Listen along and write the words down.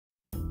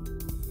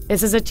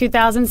This is a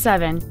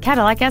 2007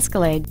 Cadillac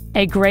Escalade,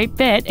 a great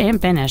fit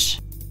and finish.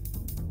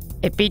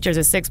 It features a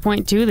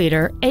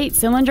 6.2-liter,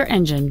 8-cylinder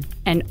engine,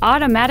 an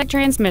automatic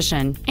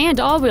transmission, and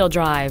all-wheel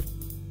drive.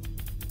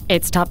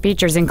 Its top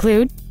features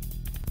include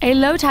a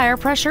low tire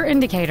pressure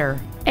indicator,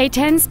 a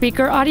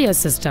 10-speaker audio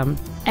system,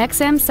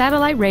 XM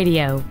satellite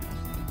radio,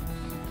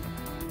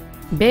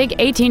 big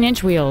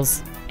 18-inch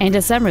wheels, and a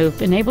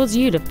sunroof enables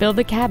you to fill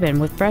the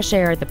cabin with fresh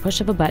air at the push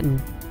of a button.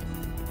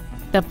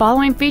 The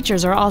following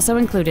features are also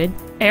included: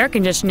 air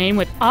conditioning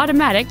with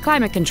automatic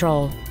climate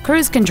control,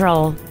 cruise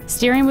control,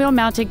 steering wheel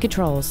mounted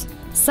controls,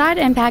 side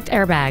impact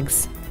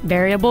airbags,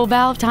 variable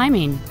valve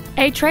timing,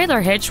 a trailer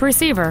hitch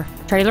receiver,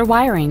 trailer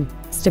wiring,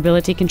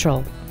 stability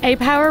control, a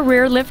power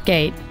rear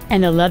liftgate,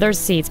 and the leather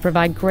seats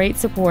provide great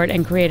support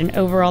and create an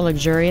overall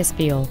luxurious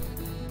feel.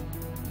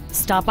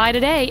 Stop by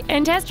today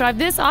and test drive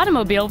this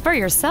automobile for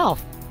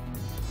yourself.